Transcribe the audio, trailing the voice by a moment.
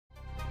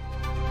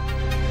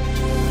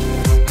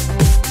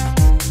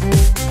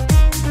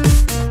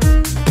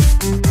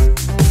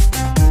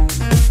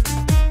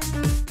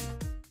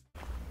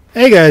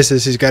Hey guys,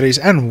 this is Garies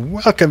and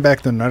welcome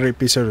back to another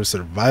episode of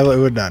Survival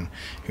Overdone.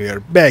 We are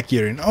back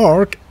here in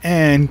ARK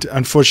and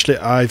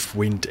unfortunately I've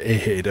went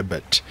ahead a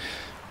bit.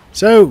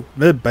 So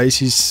the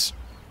base is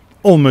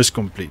almost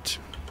complete.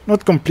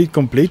 Not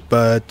complete,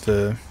 but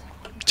the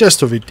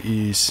gist of it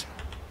is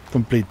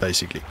complete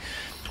basically.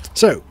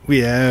 So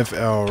we have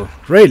our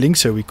railing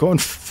so we can't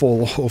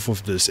fall off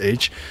of this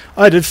edge.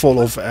 I did fall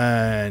off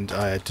and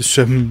I had to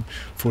swim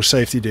for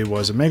safety. There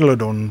was a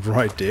megalodon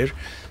right there.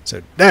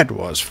 So that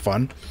was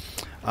fun.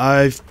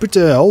 I've put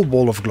a whole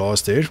wall of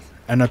glass there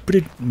and I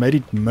made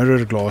it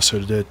mirror glass so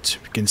that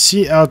we can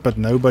see out but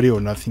nobody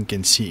or nothing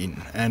can see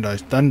in. And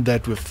I've done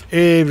that with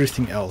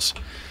everything else.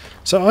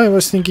 So I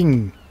was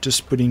thinking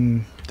just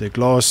putting the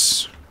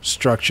glass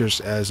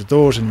structures as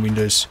doors and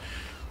windows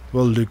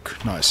will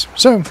look nice.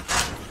 So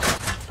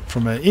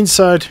from the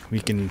inside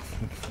we can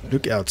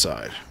look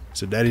outside.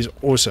 So that is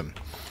awesome.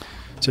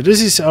 So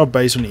this is our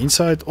base on the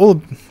inside.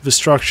 All the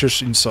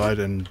structures inside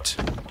and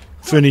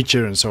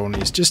furniture and so on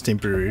is just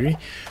temporary.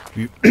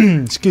 We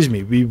excuse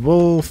me, we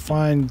will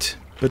find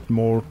a bit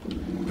more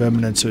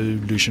permanent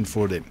solution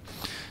for them.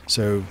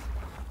 So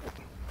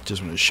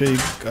just want to show you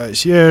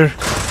guys here.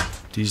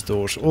 These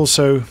doors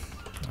also,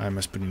 I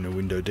must put in a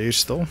window there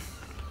still.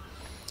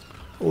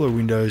 All the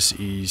windows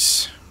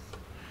is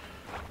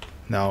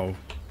now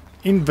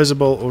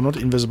invisible, or not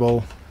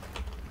invisible,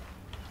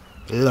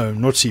 no,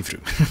 not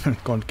see-through.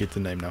 Can't get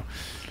the name now.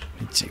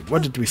 Let's see,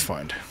 what did we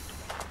find?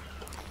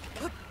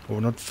 Or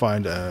not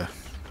find,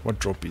 what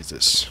drop is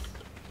this?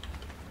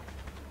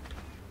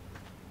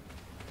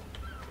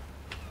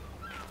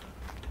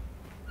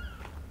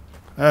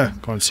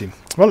 Can't see.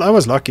 Well, I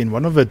was lucky. In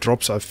one of the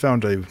drops I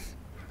found a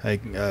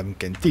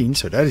canteen,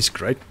 so that is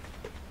great.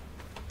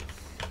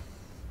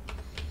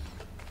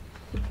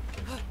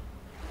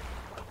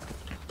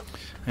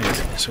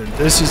 Okay, so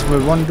this is the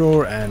one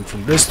door, and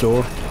from this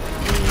door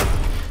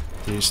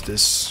there's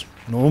this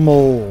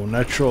normal or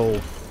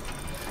natural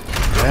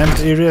ramp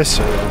area,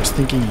 so I was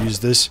thinking use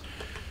this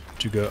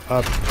to go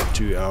up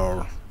to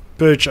our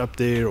perch up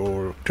there,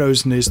 or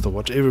crow's nest, or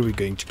whatever we're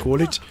going to call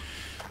it.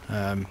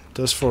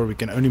 Thus far we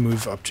can only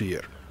move up to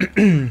here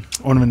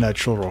on the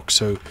natural rock,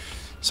 so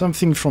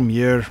something from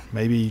here,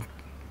 maybe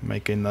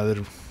make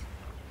another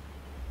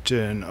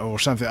turn or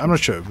something, I'm not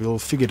sure, we'll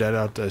figure that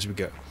out as we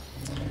go.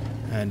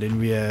 And then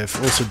we have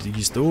also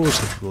these doors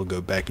that will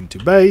go back into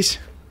base,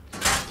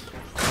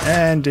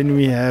 and then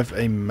we have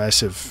a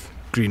massive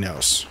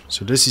greenhouse.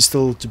 So this is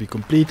still to be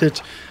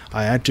completed.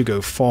 I had to go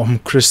farm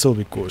crystal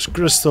because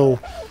crystal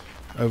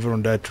over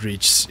on that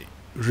ridge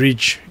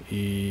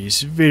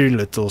is very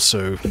little,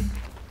 so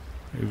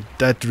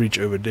that ridge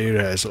over there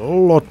has a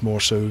lot more,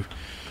 so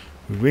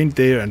we went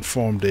there and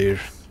farmed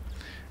there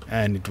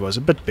and it was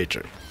a bit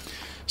better.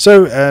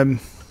 So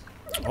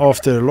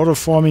after a lot of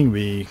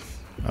farming,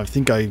 I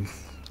think I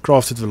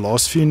crafted the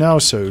last few now,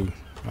 so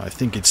I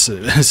think it's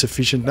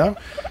sufficient now,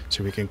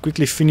 so we can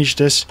quickly finish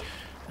this.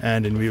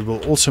 And then we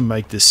will also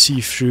make this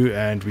see-through,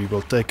 and we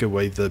will take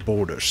away the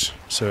borders,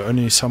 so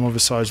only some of the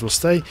sides will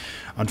stay.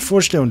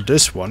 Unfortunately on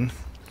this one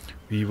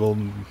we will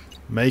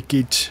make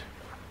it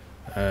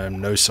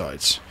no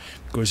sides,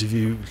 because if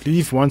you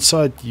leave one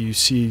side you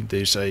see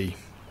there's a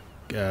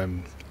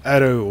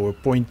arrow or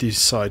pointy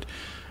side,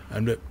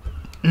 and the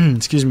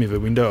excuse me, the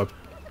window up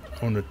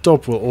on the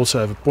top will also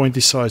have a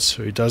pointy side,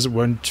 so it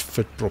won't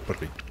fit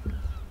properly.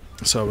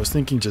 So I was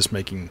thinking just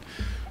making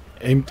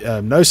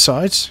no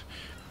sides,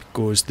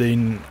 because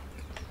then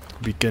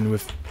we can,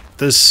 with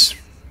this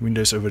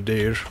windows over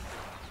there,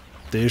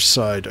 their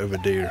side over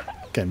there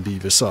can be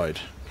the side,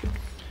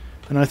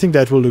 and I think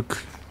that will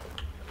look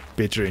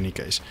better in any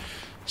case.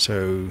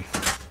 So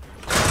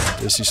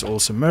this is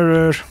also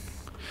mirror,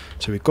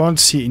 so we can't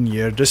see in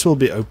here. This will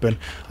be open.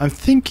 I'm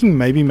thinking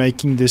maybe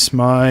making this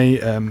my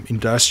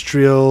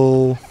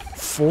industrial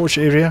forge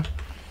area.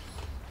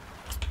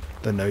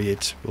 Don't know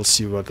yet, we'll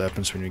see what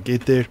happens when we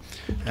get there.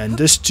 And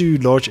these two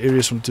large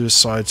areas onto the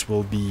sides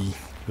will be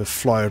the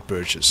flyer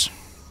perches,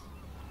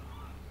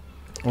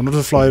 or not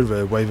the flyer,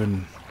 the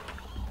waven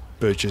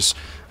perches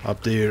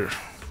up there.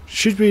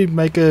 Should we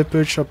make a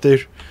perch up there?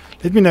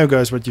 Let me know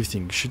guys what you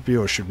think, should we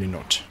or should we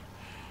not.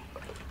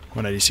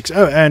 186.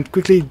 Oh, and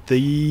quickly,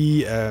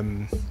 the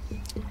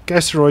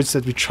gasteroids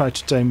that we tried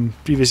to tame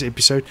previous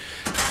episode,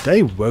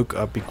 they woke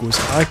up because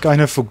I kind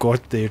of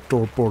forgot their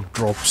torpor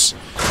drops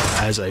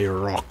as a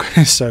rock.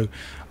 So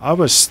I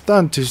was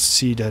stunned to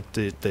see that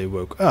they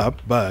woke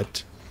up,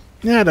 but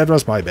yeah, that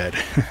was my bad.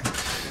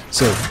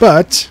 So,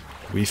 but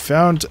we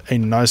found a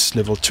nice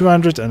level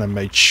 200 and I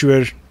made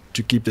sure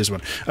to keep this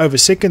one. Oh, the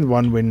second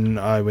one, when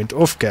I went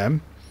off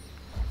cam,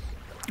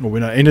 or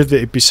when I ended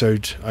the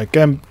episode, I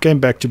came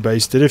back to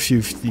base, did a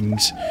few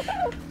things,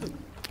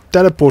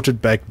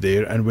 teleported back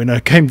there, and when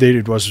I came there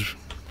it was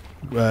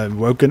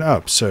woken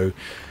up. So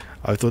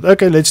I thought,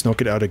 okay, let's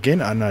knock it out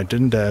again, and I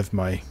didn't have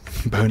my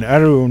bow and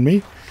arrow on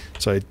me,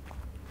 so I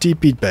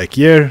TP'd back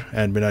here,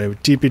 and when I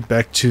TP'd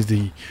back to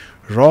the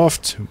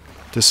raft,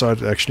 this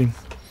side actually,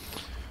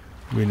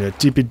 when I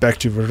TP'd back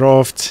to the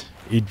raft,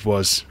 it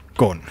was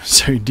gone.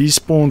 So it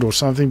despawned or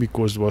something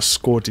because it was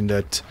caught in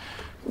that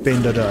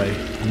pen that I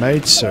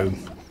made. So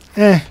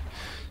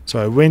so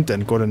I went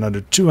and got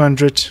another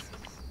 200.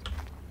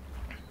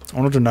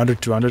 Or not another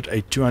 200,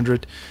 a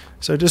 200.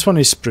 So this one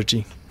is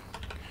pretty.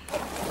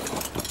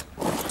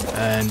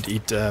 And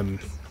it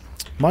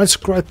mines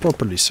quite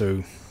properly.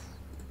 So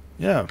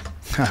yeah,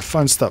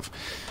 fun stuff.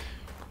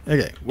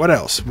 Okay, what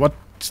else? What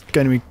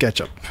can we catch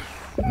up?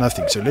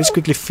 Nothing. So let's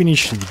quickly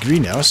finish the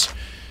greenhouse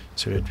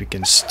so that we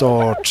can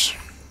start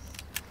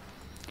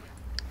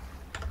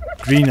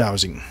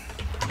greenhousing.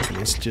 Okay,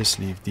 let's just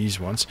leave these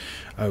ones.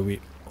 Oh,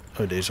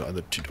 there's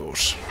other 2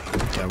 doors.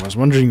 Okay, I was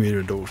wondering where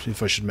the doors,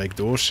 if I should make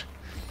doors.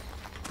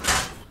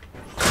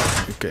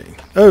 Okay.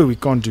 Oh, we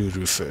can't do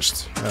roof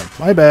first. Oh,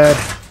 my bad.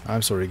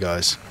 I'm sorry,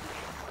 guys.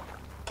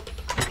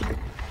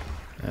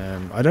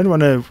 I don't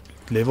want to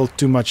level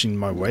too much in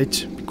my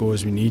weight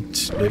because we need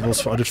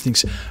levels for other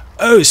things.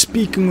 Oh,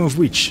 speaking of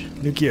which,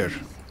 look here.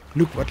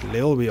 Look what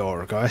level we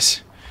are,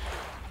 guys.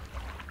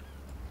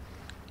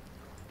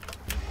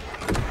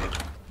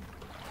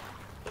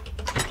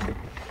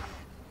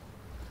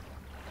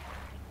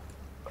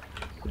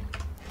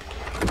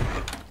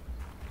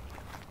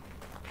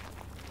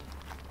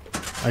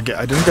 Okay,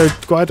 I didn't go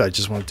quite. I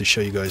just wanted to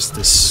show you guys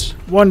this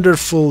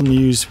wonderful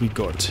news we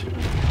got.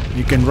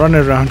 You can run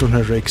around on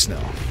a Rex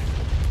now.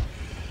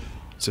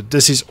 So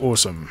this is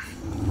awesome.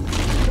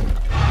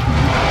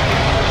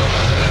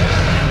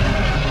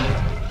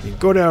 We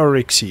got our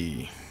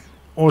Rexy.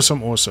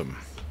 Awesome, awesome.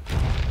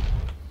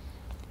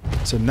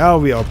 So now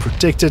we are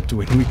protected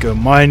when we go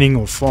mining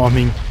or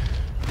farming.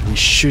 We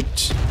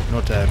should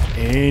not have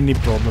any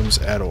problems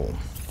at all.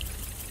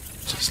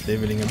 Just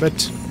leveling a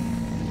bit.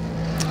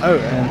 Oh,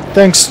 and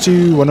thanks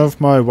to one of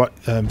my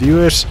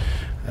viewers,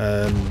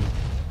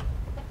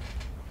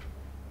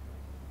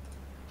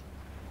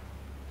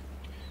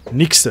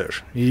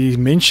 Nixter. He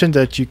mentioned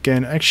that you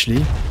can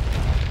actually,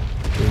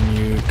 when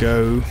you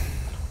go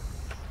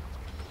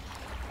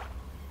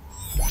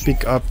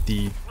pick up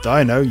the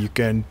dino, you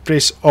can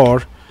press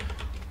R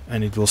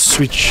and it will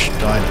switch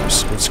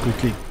dinos. Let's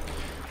quickly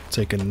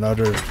take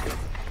another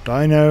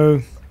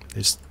dino.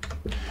 This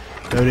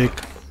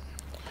Derek.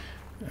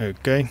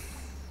 Okay.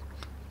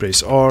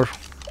 Press R.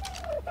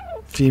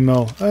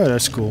 Female. Oh,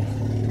 that's cool.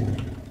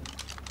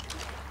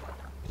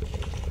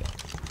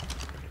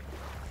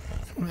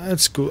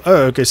 That's cool.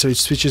 Oh, okay, so it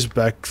switches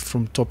back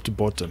from top to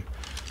bottom.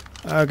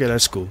 Okay,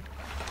 that's cool.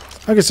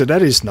 Okay, so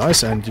that is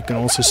nice, and you can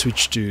also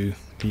switch to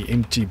the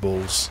empty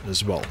balls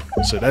as well.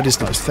 So that is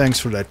nice. Thanks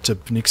for that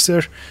tip,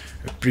 Nixter.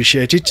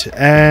 Appreciate it.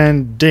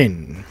 And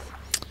then,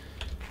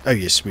 oh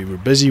yes, we were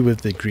busy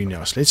with the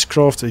greenhouse. Let's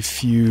craft a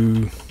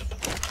few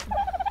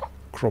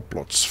crop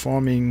plots.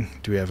 Farming.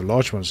 Do we have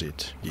large ones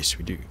yet? Yes,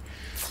 we do.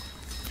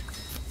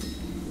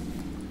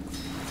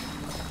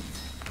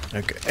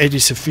 Okay, 8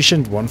 is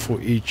sufficient, 1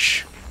 for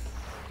each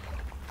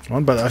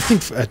one, but I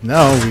think at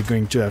now we're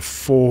going to have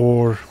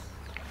 4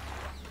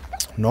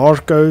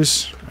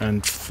 narcos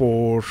and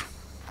 4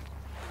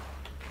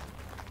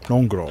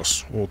 long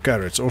grass or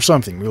carrots or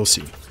something. We'll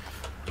see.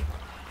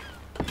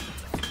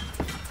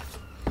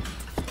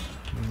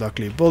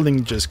 Luckily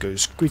building just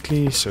goes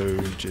quickly, so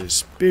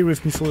just bear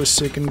with me for a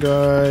second,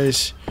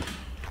 guys.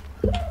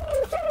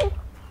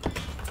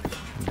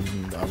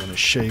 And I want to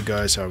show you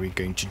guys how we're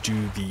going to do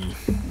the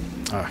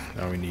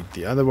now we need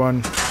the other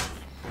one.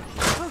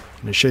 I'm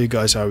going to show you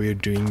guys how we're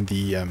doing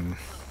the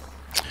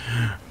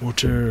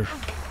water,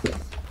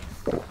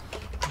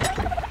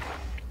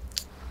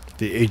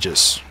 the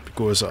edges,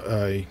 because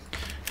I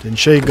didn't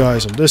show you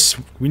guys on this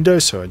window,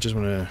 so I just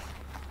want to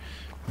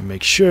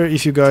make sure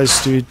if you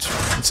guys do it,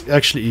 it's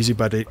actually easy,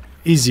 but an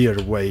easier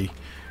way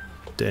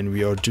than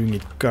we are doing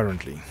it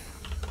currently.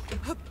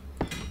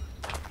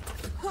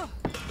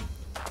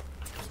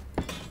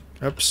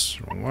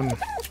 Oops, wrong one.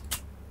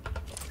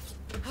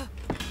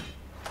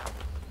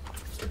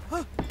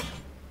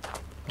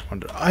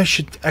 I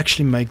should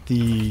actually make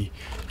the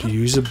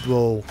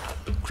reusable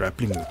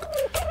grappling hook.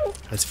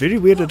 It's very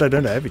weird that I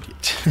don't have it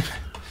yet.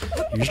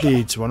 Usually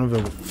it's one of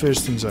the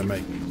first things I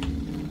make.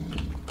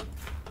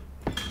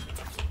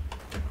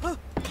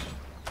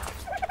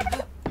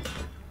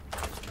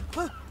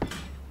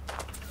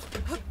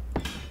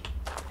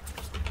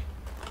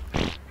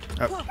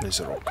 Oh, there's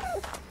a rock.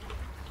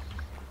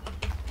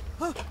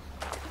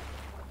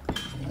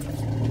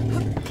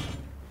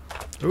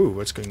 Oh,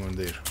 what's going on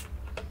there?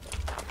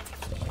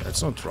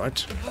 That's not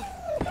right.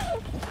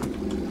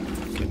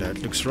 Okay, that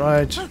looks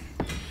right.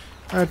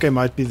 Okay,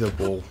 might be the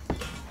wall.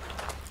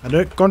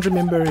 I can't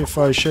remember if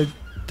I showed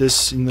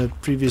this in the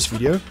previous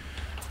video,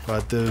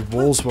 but the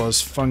walls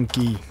was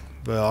funky,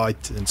 the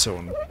height and so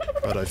on.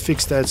 But I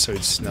fixed that, so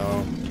it's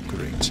now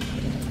correct.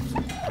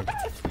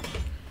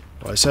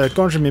 Okay. So I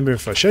can't remember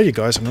if I showed you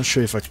guys. I'm not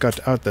sure if I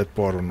cut out that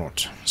part or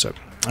not. So,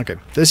 okay,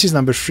 this is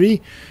number 3.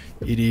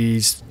 It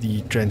is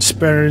the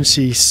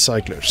transparency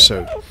cycler.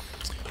 So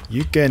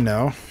you can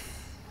now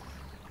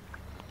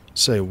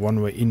say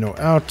one way in or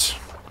out,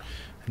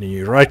 and then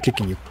you right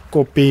click and you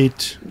copy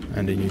it,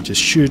 and then you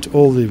just shoot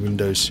all the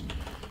windows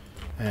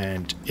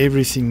and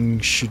everything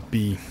should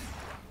be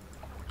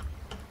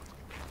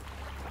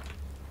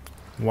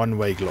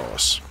one-way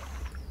glass.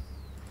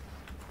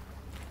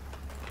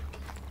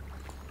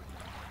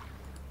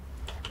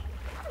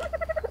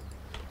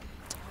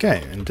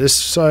 Okay, and this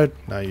side,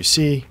 now you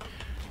see,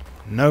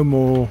 no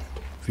more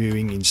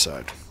viewing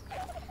inside.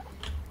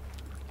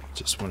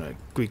 Just want to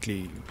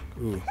quickly...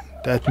 Ooh,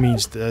 that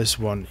means this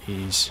one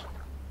is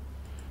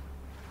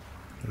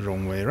the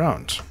wrong way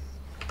around.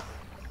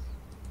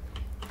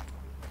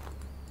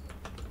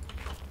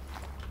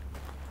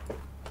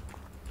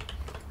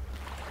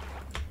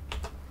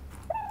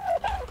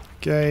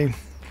 Okay,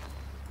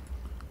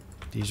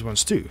 these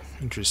ones too,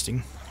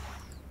 interesting.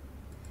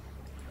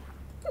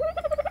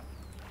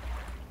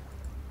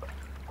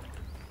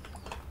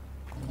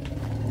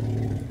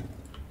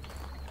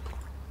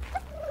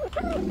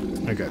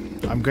 Okay,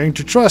 I'm going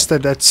to trust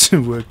that that's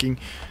working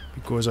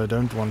because I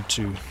don't want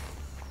to.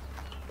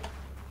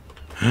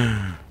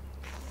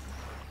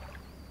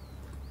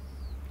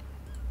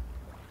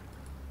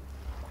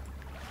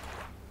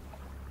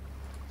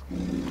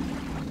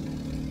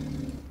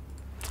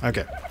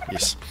 Okay,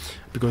 yes,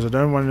 because I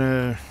don't want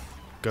to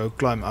go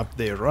climb up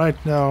there right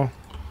now,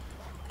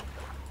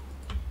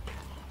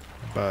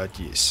 but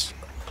yes.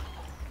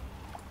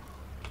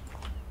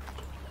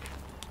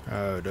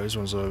 Oh, those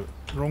ones are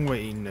wrong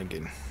way in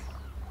again.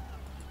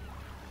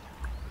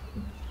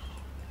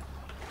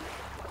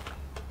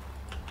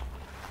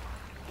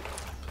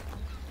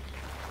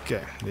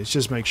 Okay, let's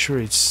just make sure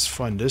it's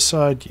fine this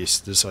side. Yes,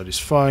 this side is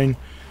fine.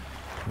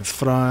 The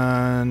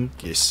front,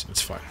 yes,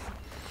 it's fine.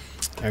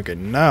 Okay,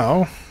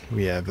 now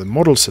we have a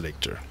model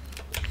selector,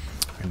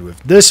 and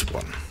with this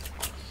one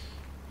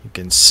you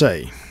can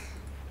say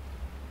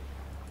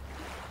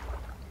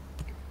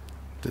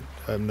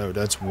that, no,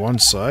 that's one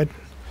side,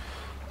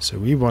 so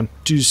we want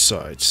two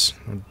sides.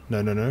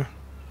 No,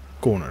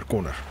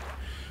 corner.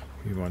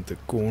 We want the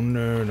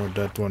corner, not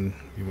that one.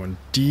 We want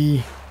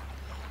D.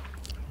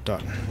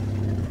 Done.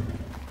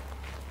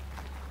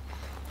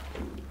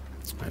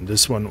 And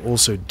this one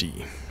also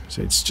D,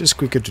 so it's just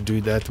quicker to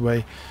do that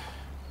way.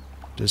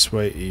 This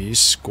way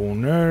is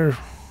corner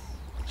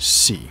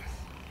C.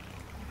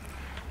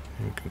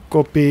 We can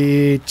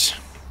copy it.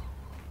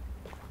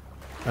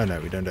 Oh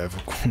no, we don't have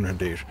a corner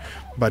there,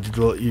 but it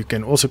will. You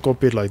can also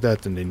copy it like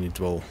that, and then it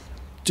will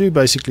do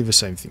basically the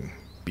same thing.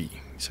 B.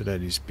 So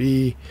that is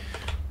B,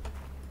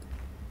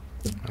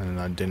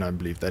 and then I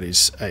believe that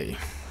is A.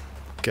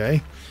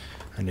 Okay,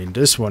 and then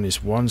this one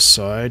is one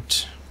side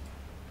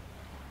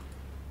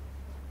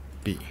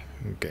B.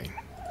 Okay,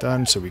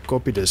 done. So we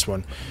copy this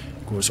one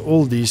because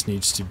all these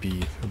needs to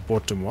be the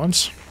bottom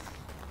ones.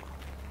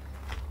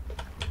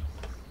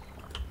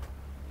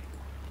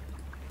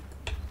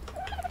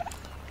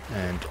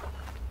 And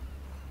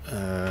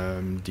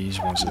these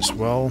ones as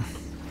well.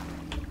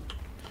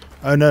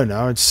 Oh no,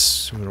 now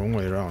it's the wrong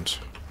way around.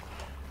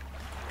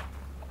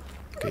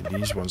 Okay,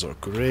 these ones are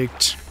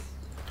correct.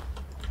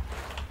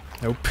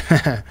 Nope.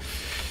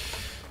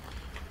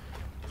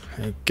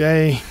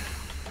 Okay,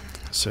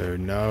 so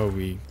now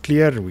we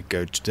clear, we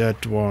go to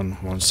that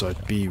one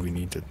side B, we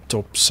need the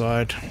top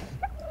side.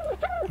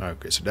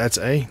 Okay, so that's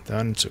A,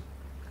 done. So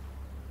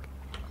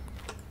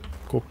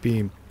copy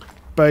and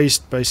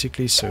paste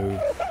basically, so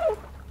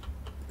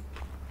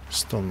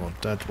still not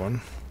that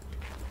one,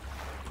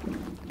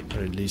 but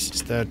at least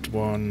it's that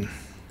one.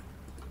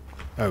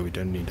 Oh, we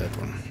don't need that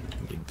one,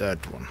 we need that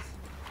one.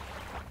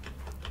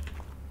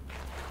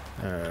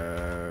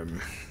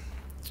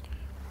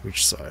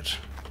 Which side?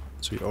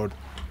 So we are.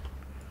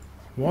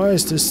 Why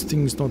is this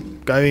thing's not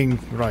going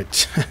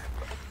right?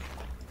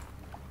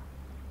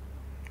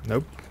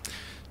 Nope.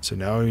 So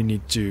now we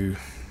need to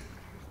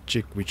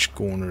check which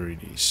corner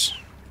it is.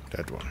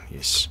 That one,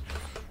 yes.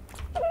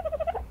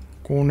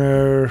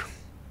 Corner.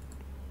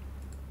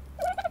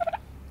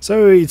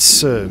 So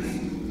it's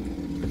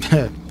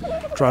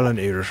trial and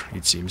error,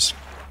 it seems.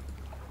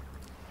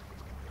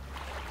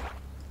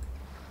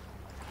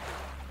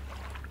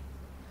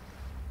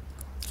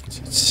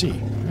 Let's see.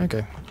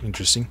 Okay,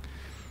 interesting.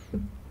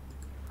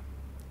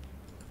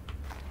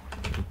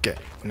 Okay,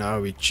 now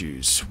we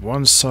choose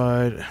one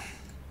side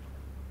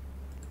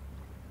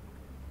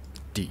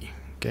D.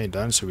 Okay,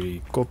 done. So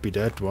we copy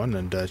that one,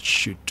 and that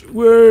should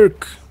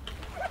work.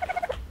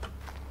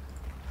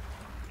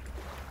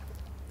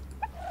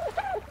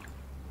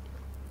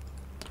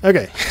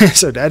 Okay,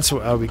 so that's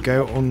how we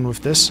go on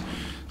with this.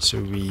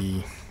 So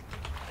we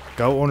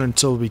go on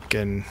until we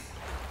can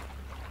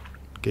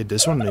get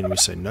this one, then we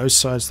say no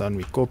sides, then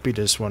we copy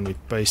this one, we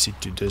paste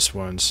it to this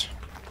one's.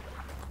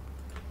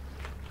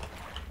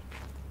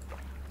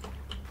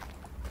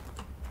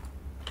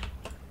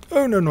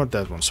 Oh no, not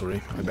that one,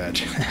 sorry, my bad.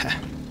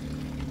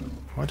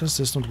 Why does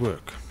this not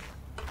work?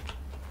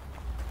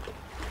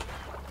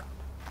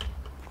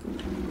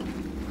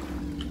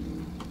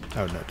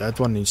 Oh no, that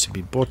one needs to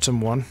be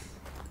bottom one.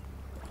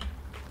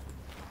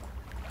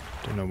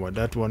 Don't know why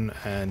that one,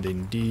 and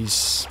then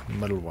these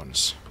middle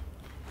ones.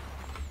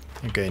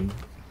 Okay,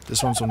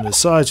 this one's on the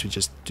sides, we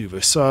just do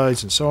the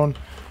sides and so on.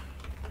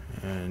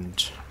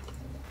 And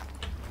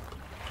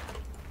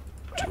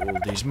all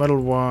these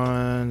middle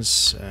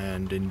ones,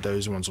 and then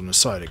those ones on the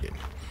side again.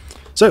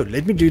 So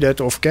let me do that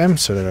off cam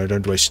so that I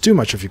don't waste too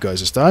much of you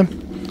guys' time,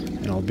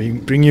 and I'll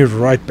bring you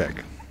right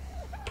back.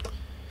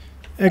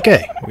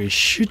 Okay, we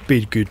should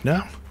be good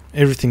now.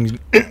 Everything,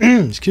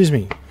 excuse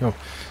me. Oh,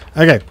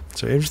 okay,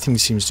 so everything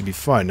seems to be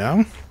fine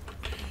now.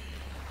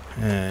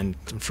 And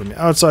from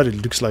the outside,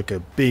 it looks like a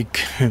big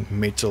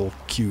metal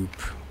cube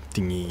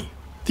thingy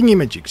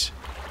magics.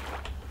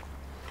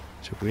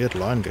 It's a weird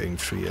line going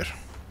through here.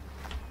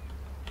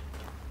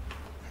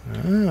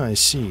 Ah, I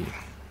see.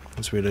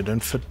 That's where they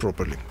don't fit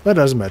properly. But it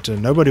doesn't matter.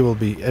 Nobody will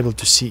be able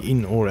to see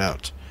in or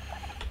out.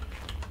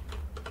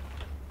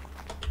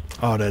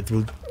 Oh,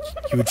 you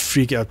would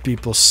freak out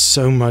people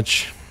so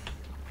much.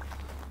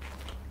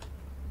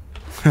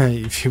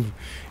 If you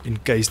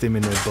encase them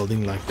in a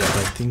building like that,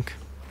 I think.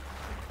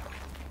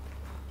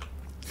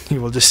 You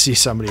will just see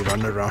somebody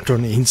run around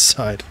on the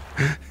inside.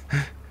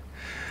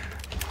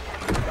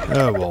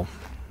 Oh well.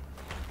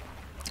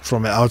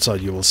 From the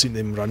outside you will see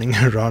them running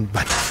around,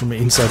 but from the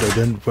inside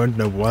I won't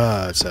know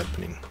what's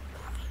happening.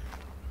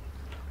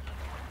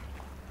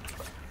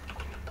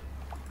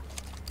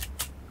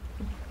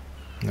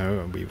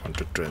 No, we want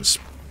to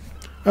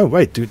Oh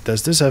wait, dude,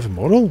 does this have a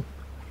model?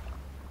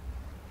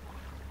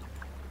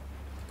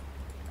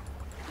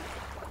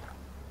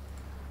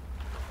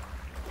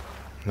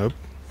 Nope.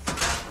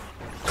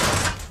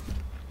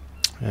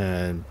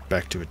 And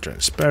back to the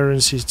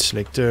transparency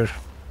selector.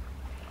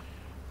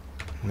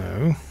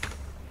 No.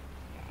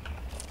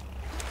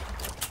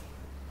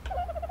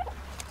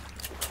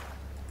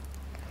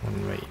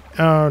 One way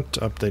out,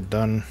 update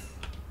done.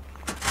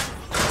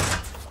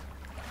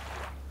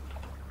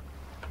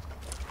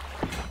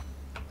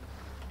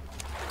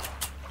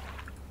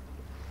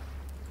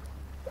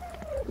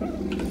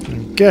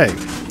 Okay,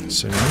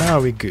 so now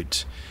we're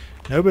good.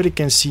 Nobody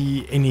can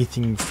see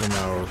anything from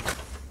our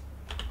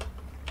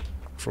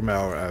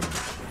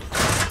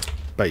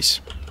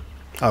base.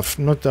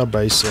 Not our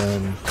base,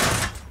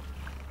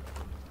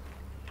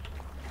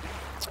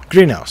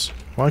 greenhouse.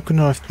 Why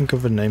couldn't I think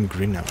of the name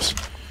greenhouse?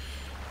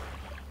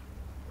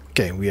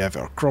 Okay, we have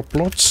our crop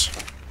plots.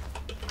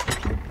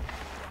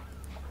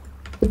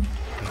 I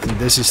think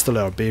this is still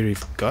our berry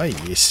guy.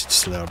 Yes, it's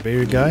still our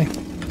berry guy.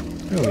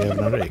 Oh, we have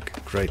another egg.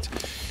 Great.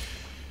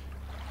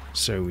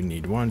 So we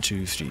need 1,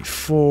 2, 3,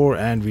 4,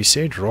 and we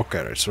said rock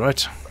carrots,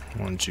 right?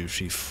 1, 2,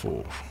 3,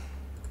 4.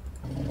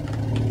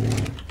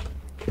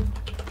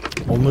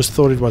 Almost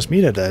thought it was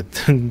me that had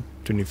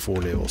 24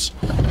 levels.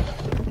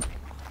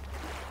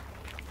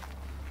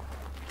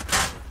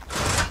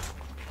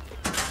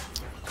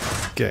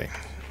 Okay.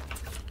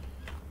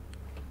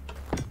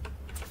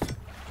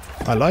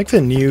 I like the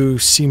new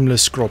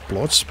seamless crop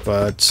plots,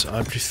 but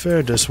I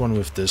prefer this one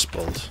with this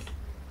build.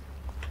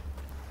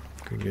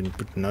 We can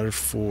put another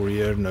 4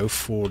 here, no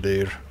 4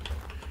 there.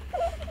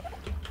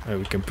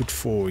 We can put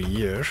 4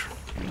 here.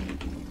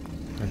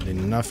 And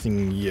then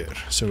nothing here.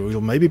 So we'll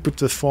maybe put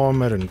the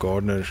farmer and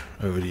gardener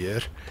over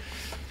here.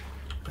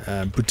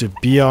 Put the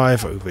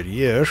beehive over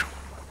here.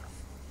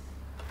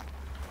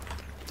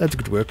 That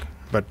could work.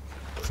 But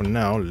for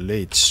now,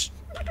 let's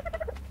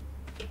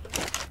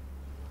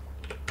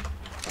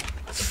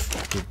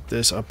get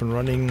this up and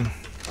running.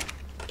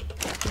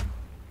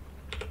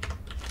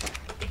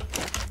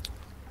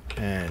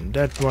 And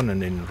that one,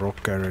 and then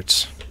rock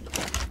carrots.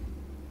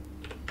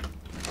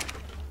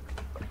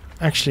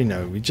 Actually,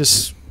 no,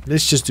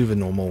 let's just do the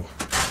normal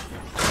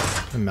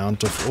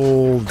amount of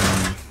all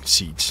the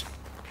seeds.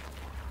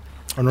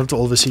 Or not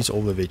all the seeds,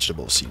 all the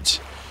vegetable seeds.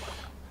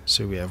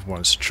 So we have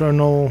 1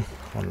 citronal,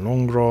 1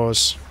 long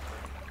grass,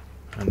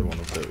 and 1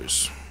 of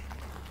those.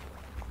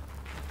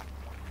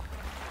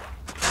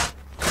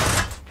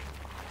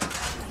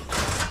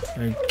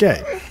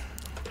 Okay.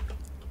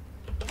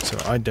 So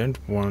I don't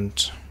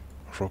want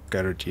rock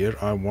carrot here.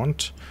 I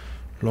want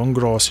long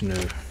grass in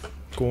a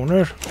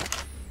corner.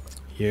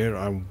 Here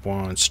I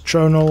want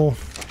citronal.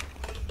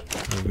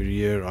 Over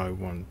here I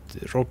want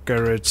the rock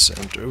carrots,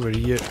 and over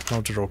here,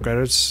 not the rock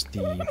carrots,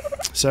 the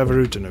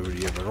saveroot, and over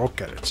here the rock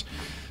carrots.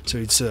 So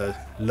it's a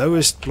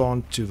lowest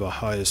plant to the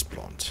highest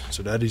plant.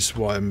 So that is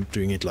why I'm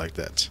doing it like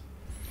that.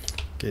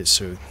 Okay,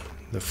 so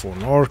the 4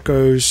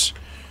 narcos.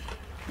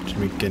 So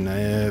we can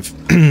have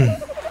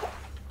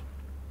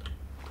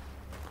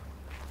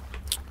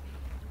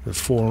the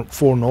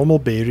four normal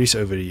berries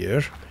over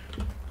here,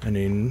 and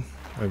then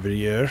over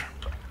here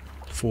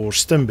 4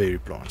 stem berry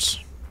plants.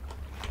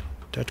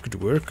 That could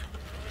work.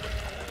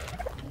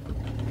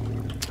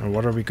 And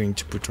what are we going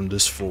to put on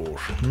this 4?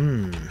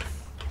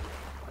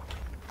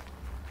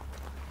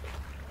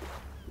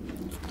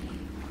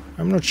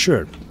 I'm not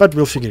sure, but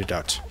we'll figure it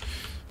out.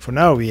 For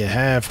now we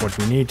have what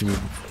we need. We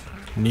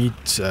need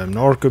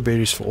narco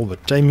berries for all the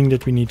taming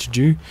that we need to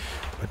do.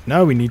 But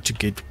now we need to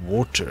get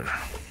water.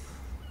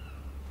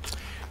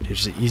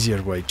 There's an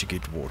easier way to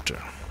get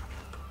water.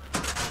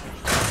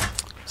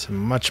 It's a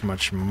much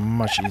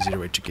easier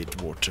way to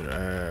get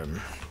water.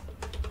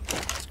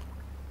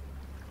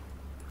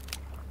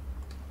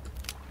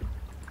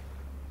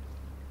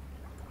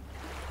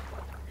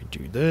 We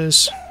do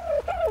this.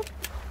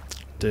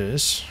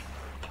 this.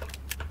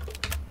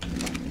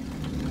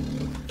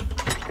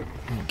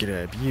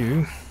 Grab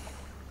you.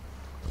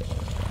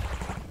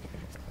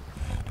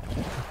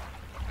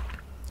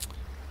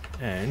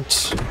 And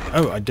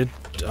oh, I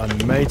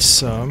made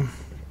some.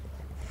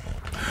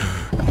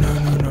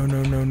 No.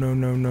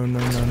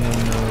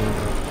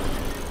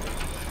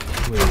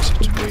 Where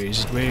is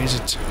it? Where is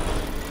it?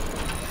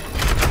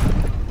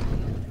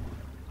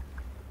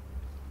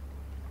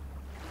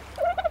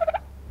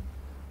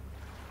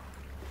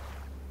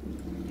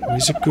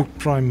 Where's the cooked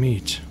prime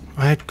meat?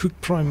 I had cooked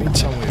prime meat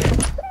somewhere.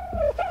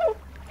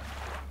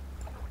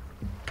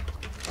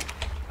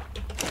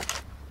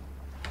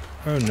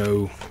 Oh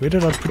no, where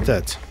did I put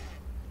that?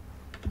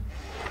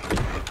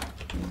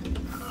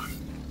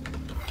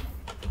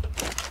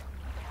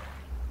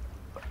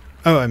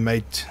 Oh, I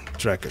made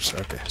trackers,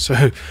 okay. So,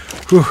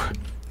 whew,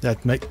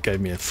 that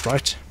gave me a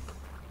fright.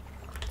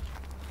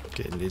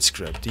 Okay, let's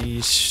grab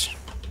these.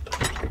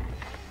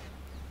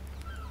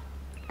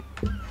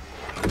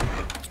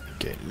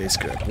 Okay, let's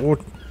grab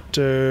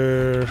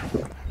water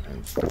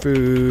and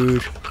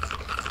food.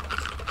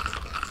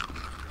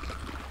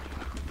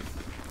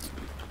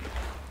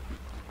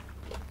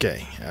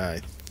 Okay,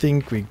 I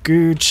think we're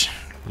good.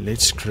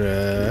 Let's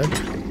grab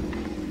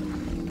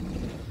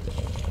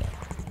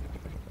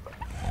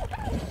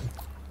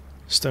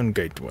stone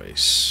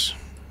gateways.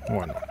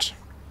 Why not?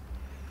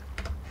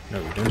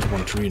 No, we don't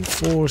want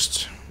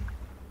reinforced.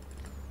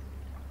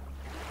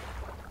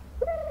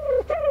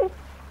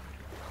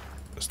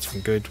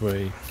 Stone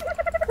gateway.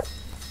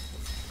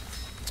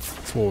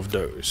 4 of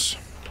those.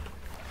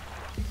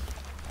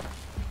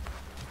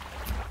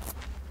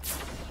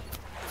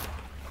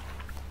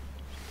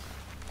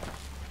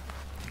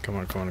 Come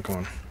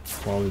on.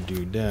 While we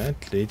do that,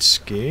 let's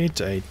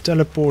get a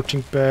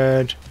teleporting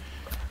pad.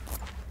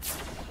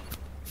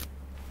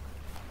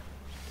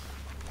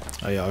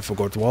 Oh yeah, I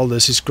forgot. While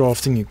this is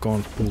crafting, you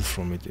can't pull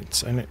from it.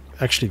 It's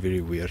actually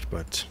very weird,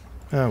 but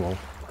oh well.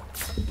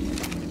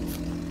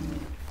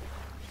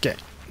 Okay,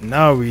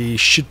 now we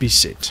should be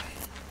set.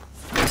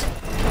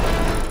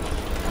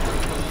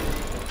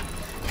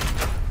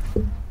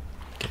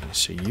 Okay,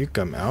 so you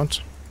come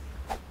out.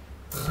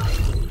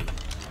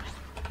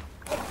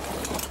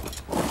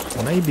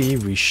 Maybe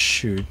we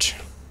should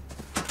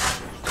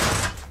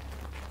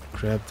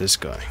grab this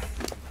guy.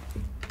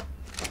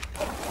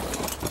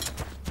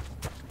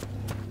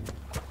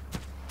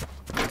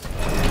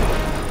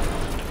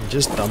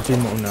 Just dump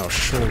him on our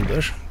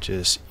shoulder,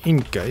 just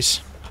in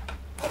case.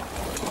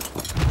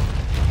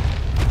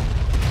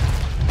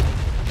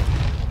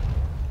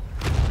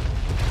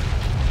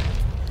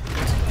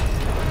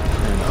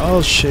 And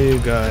I'll show you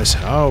guys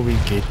how we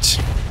get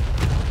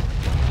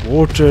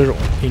water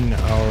in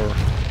our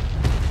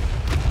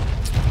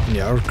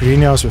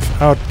greenhouse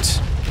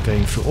without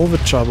going through all the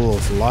trouble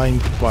of laying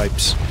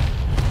pipes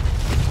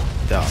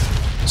down.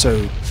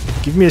 So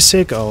give me a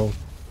sec, I'll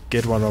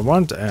get what I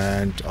want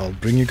and I'll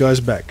bring you guys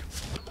back.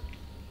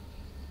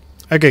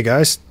 Okay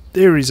guys,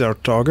 there is our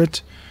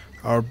target.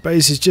 Our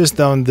base is just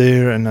down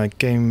there and I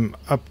came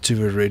up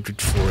to a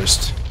redwood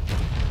forest.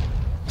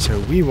 So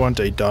we want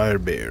a dire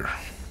bear.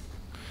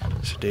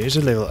 So there's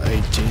a level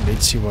 80,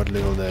 let's see what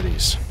level that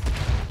is.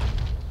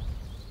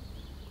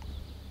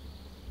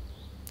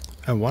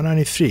 And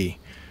 193.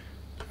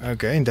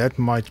 Okay, that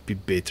might be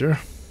better.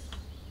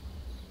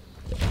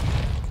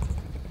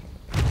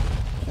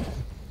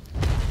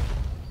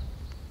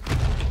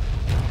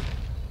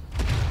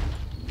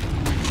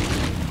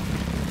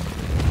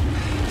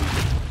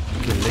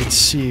 Okay, let's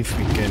see if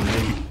we can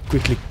maybe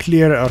quickly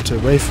clear out a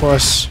way for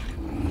us.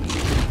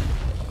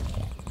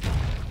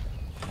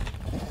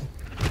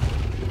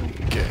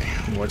 Okay,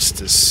 what's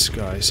this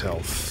guy's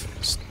health?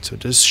 So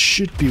this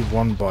should be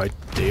 1 bite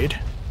dead.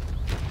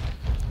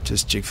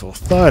 Just check for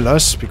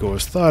Thylas,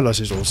 because Thylas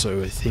is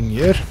also a thing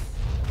here.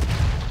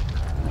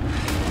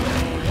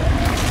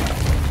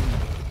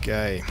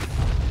 Okay.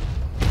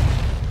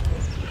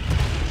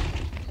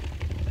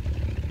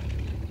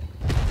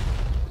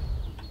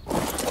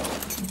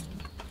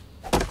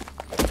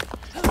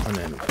 And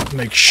then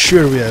make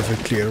sure we have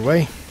a clear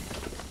way.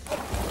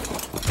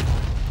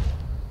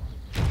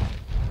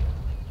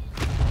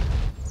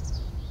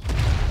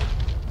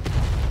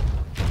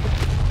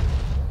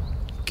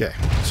 Okay,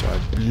 so I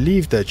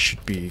believe that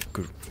should be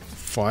good,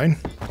 fine.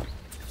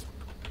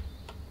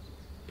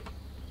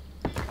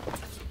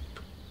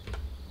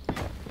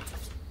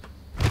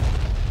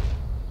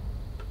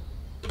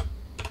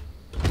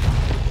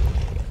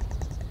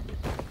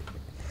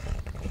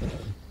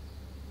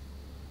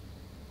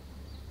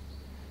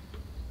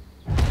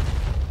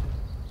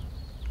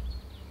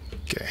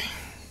 Okay.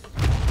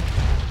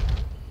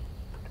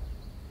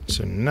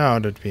 So now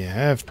that we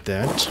have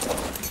that,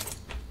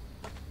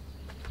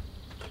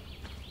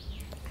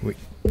 we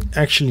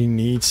actually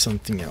need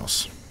something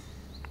else.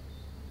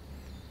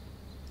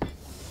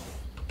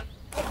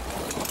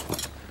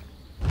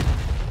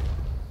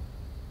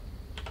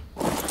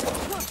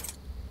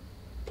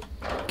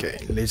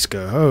 Okay, let's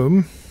go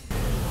home.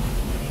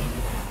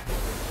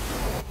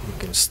 You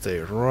can stay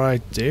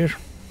right there.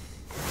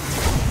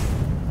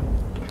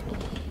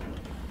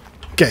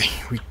 Okay,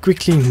 we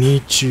quickly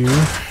need to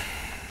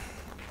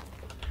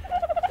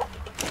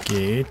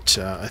get,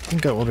 I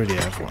think I already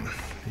have one.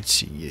 Let's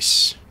see,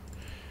 yes.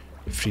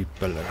 Free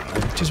pillar. I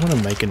just want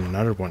to make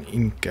another one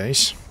in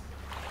case.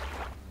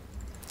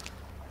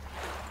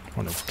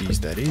 One of these,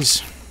 that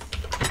is.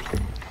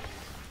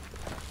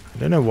 I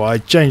don't know why I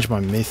changed my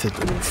method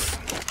of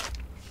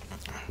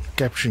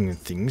capturing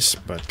things,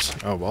 but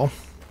oh well.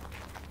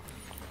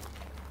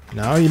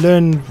 Now you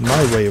learn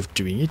my way of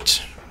doing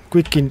it.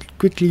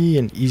 Quickly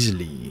and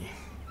easily.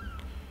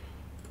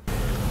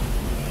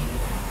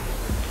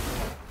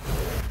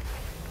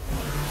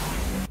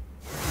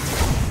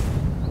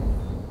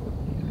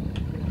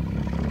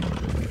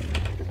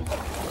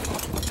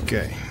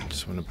 Okay,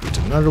 just want to put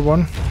another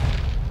one.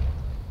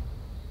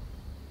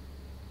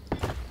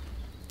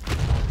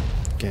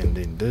 Okay, and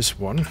then this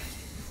one.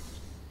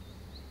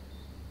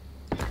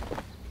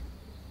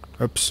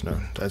 Oops,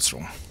 no, that's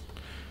wrong.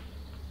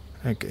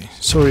 Okay,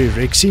 sorry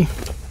Rexy.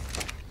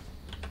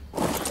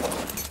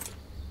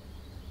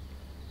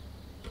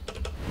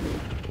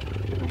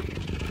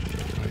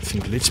 I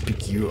think let's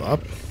pick you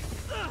up.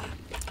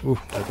 Oh,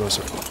 that was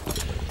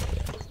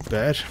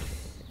bad.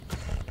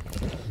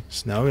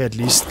 So now we at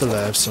least still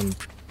have some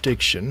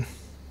protection.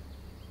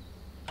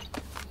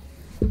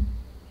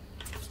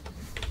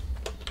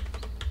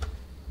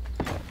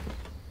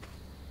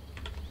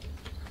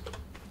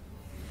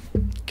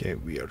 Okay,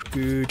 we are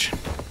good.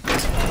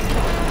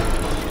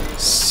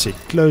 Set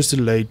close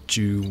delay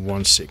to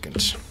 1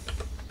 second.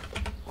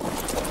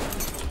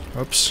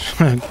 Oops,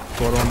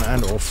 got on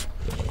and off.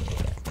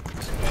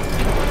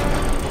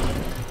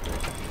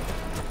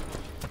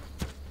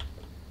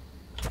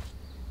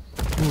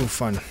 Ooh,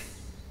 fun.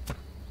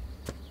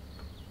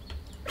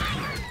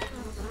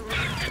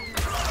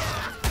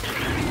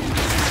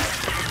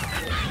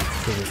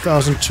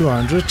 Got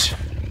 1,200.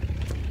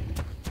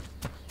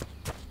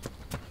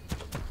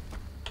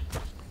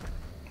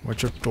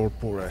 What's your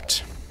torpor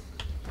at?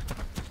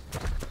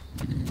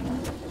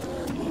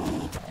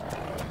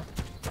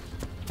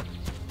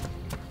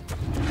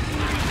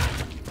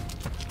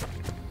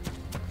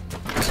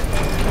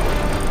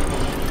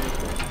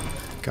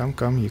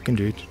 Come, you can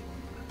do it.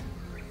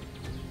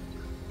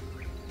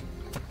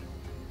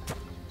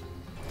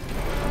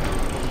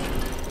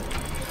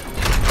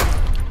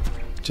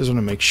 Just want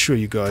to make sure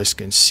you guys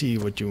can see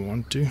what you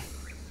want to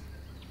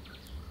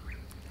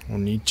or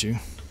need to.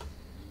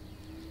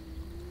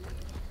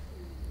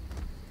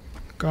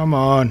 Come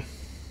on.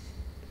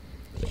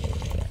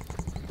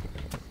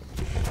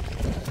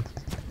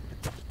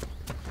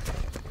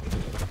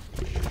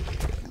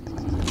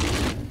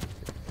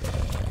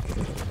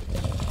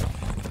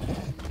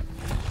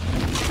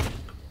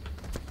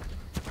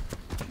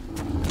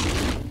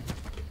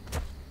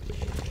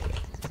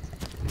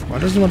 Why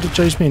doesn't it want to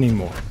chase me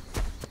anymore?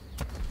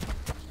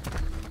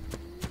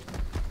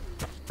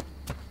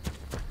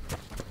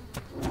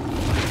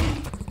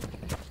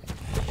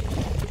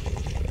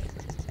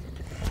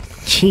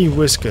 Gee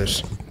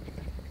whiskers.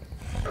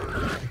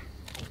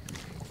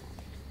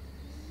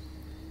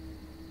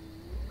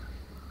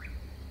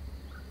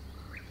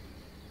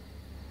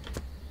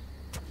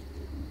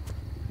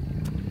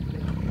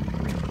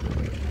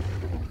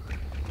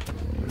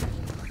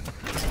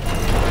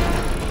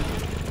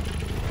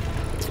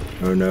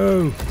 Oh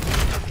no.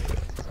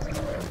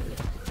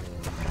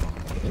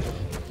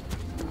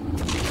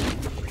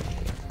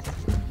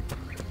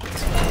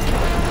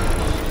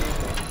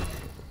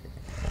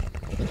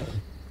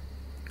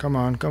 Come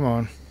on, come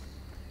on.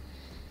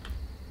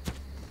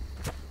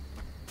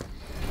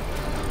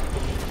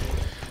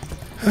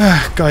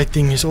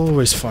 Kiting is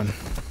always fun.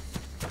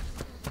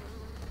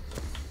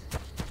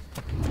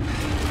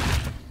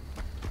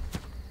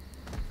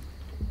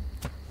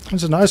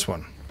 It's a nice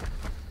one.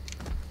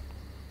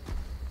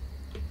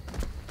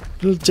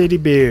 Little teddy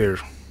bear.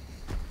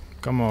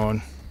 Come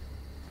on.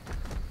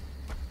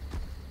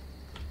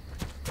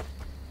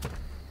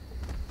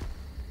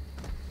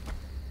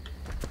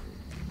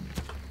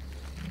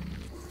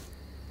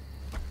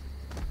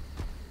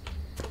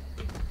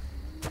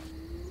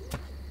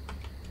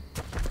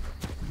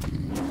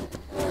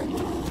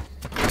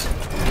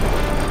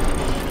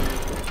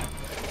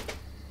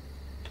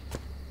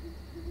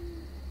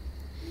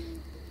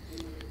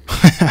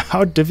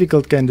 How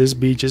difficult can this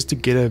be just to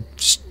get a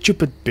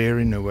stupid bear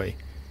in the way?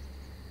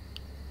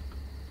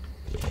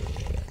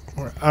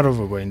 Or out of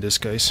the way in this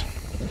case.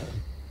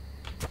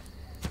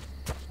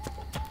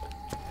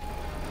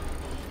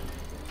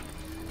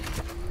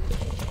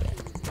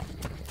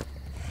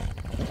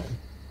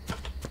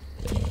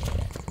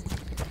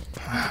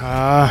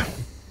 Ah.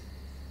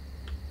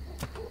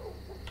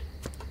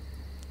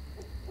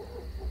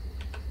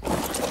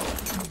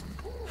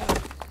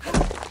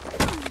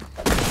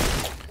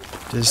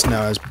 This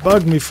now has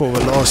bugged me for the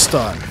last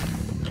time.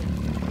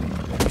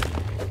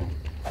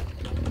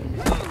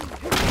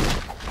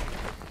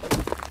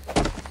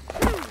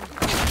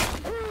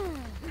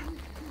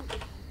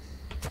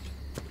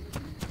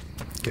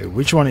 Okay,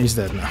 which one is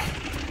that now?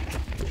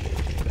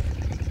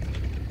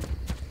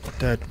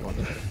 That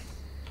one.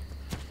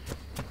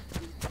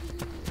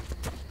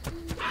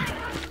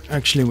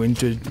 actually went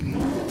to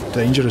a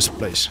dangerous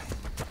place.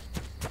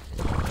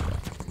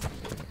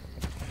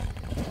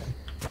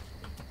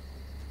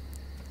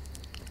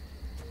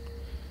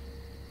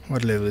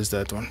 What level is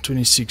that one?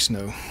 26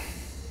 now.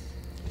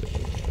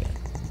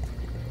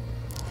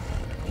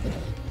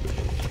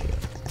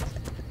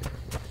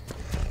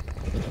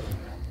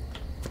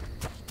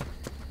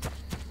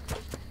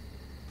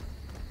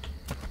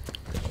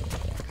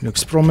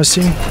 Looks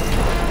promising.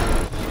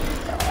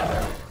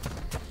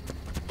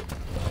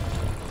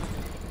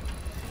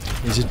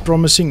 Is it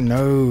promising?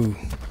 No.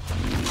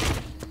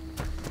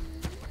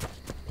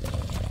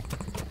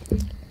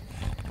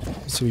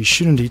 So he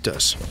shouldn't hit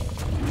us.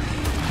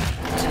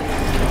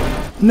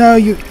 No,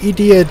 you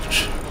idiot.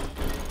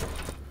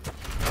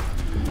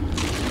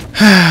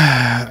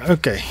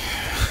 Okay.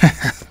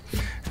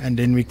 And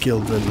then we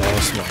killed the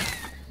last one.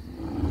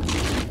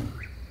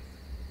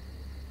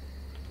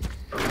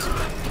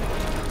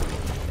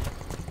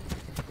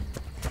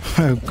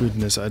 Oh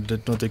goodness, I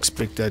did not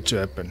expect that to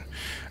happen.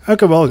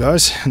 Okay, well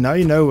guys, now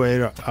you know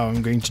where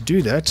I'm going to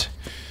do that.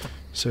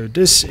 So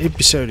this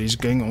episode is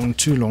going on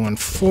too long,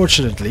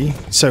 unfortunately.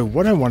 So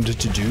what I wanted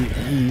to do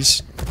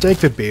is take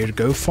the bear,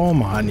 go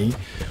farm honey,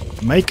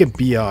 make a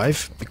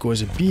beehive,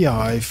 because a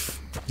beehive,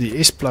 the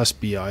S plus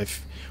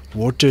beehive,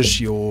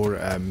 waters your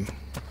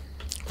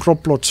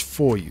crop plots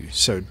for you.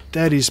 So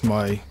that is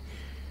my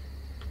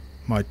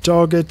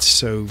target.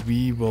 So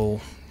we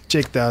will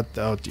check that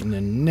out in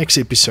the next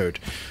episode.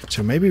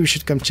 So maybe we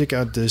should come check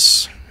out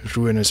this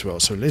ruin as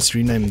well. So let's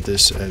rename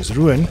this as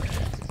ruin,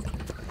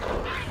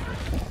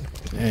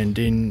 and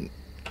then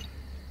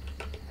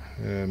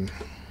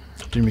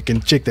we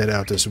can check that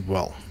out as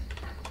well.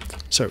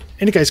 So in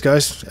any case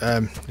guys,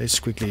 let's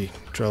quickly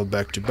travel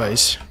back to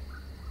base.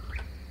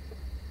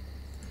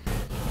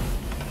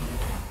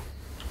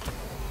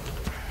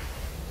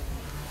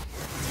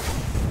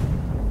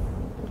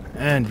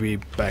 And we're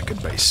back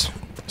at base.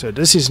 So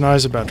this is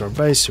nice about our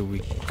base, so we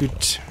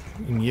could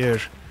in here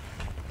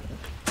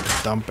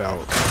dump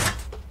our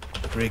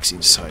bricks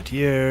inside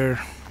here.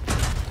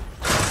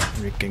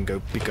 We can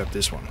go pick up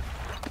this one.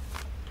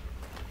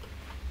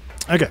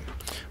 Okay,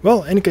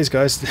 well, in any case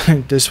guys,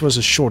 this was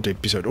a short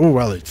episode. Oh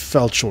well, it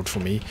felt short for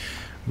me.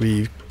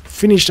 We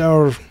finished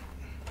our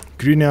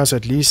greenhouse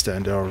at least,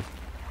 and our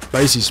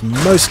base is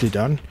mostly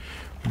done.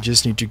 We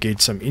just need to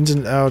get some ins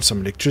and outs, some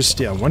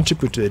electricity. I want to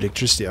put the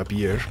electricity up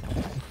here,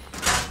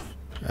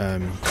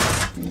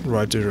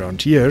 right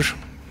around here,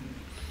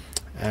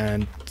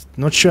 and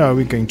not sure how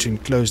we're going to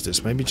enclose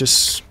this. Maybe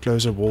just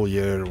close a wall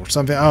here or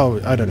something. Oh,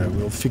 I don't know,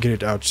 we'll figure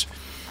it out.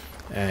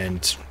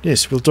 And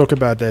yes, we'll talk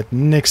about that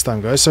next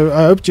time guys. So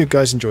I hope you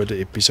guys enjoyed the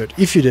episode.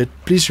 If you did,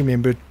 please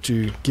remember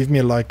to give me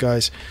a like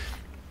guys,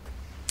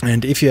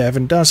 and if you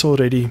haven't done so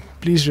already,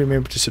 please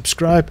remember to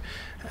subscribe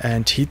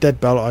and hit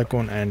that bell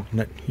icon, and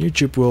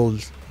YouTube will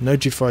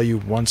notify you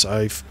once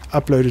I've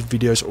uploaded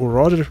videos, or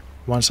rather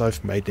once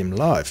I've made them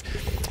live.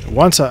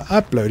 Once I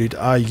upload it,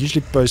 I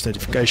usually post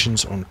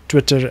notifications on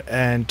Twitter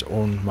and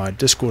on my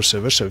Discord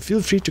server, so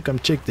feel free to come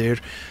check there.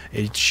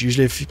 It's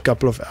usually a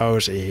couple of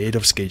hours ahead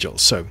of schedule.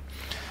 So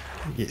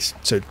yes,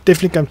 so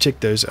definitely come check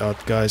those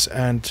out guys,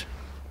 and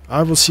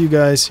I will see you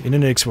guys in the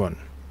next one.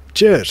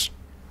 Cheers!